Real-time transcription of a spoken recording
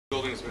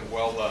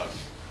well loved.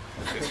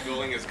 This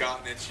building has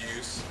gotten its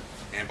use,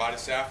 and by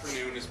this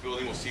afternoon this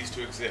building will cease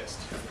to exist.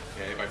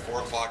 Okay, by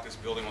 4 o'clock this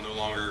building will no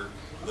longer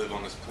live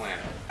on this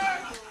planet.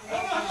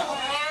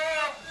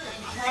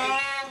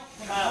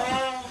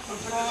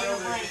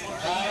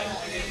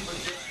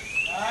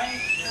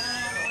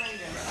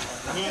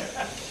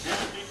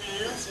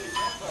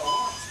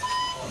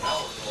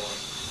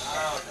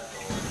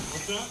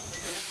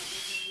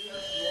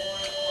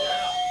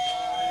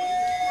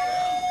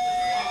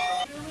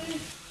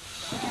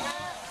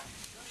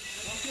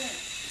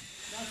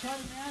 Now try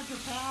to manage your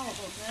pals,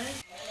 okay?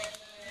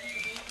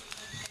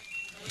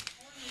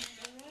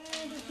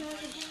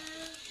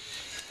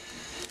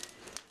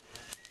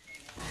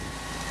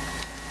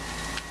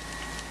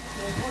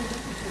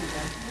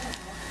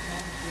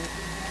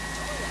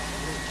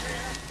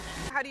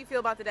 How do you feel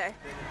about the day?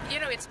 You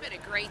know, it's been a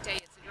great day.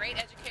 It's a great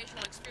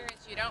educational experience.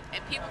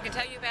 And people can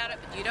tell you about it,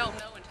 but you don't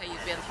know until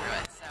you've been through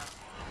it. So.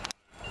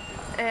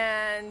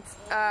 And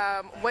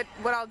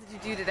what all did you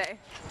do today?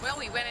 Well,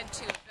 we went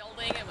into a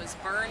building. It was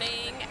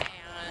burning,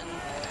 and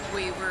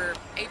we were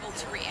able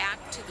to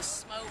react to the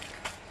smoke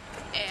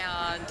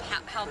and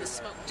how the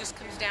smoke just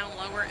comes down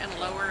lower and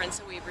lower. And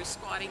so we were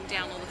squatting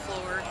down on the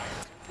floor.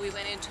 We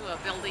went into a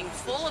building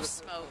full of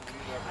smoke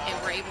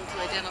and were able to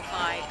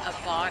identify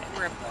a body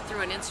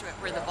through an instrument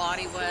where the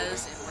body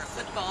was and where a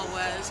football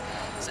was.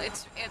 So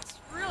it's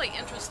really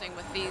interesting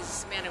what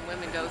these men and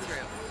women go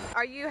through.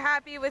 Are you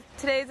happy with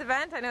today's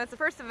event? I know it's the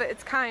first of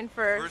its kind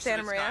for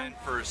Santa Maria. First of its kind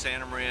for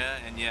Santa Maria,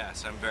 and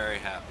yes, I'm very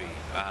happy.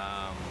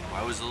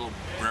 I was a little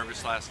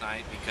nervous last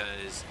night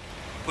because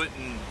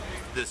putting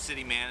the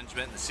city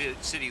management, the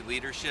city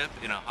leadership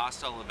in a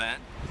hostile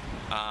event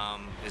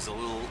is a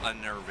little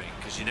unnerving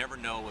because you never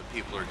know what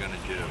people are going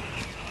to do.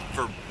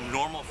 For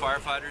normal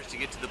firefighters to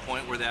get to the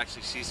point where they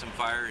actually see some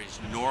fire is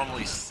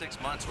normally 6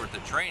 months worth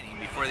of training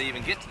before they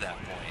even get to that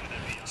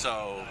point.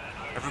 So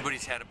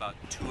everybody's had about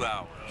 2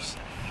 hours.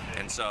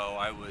 And so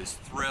I was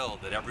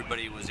thrilled that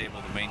everybody was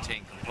able to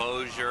maintain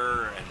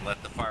composure and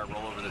let the fire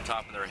roll over the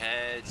top of their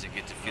heads and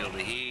get to feel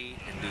the heat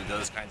and do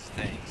those kinds of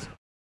things.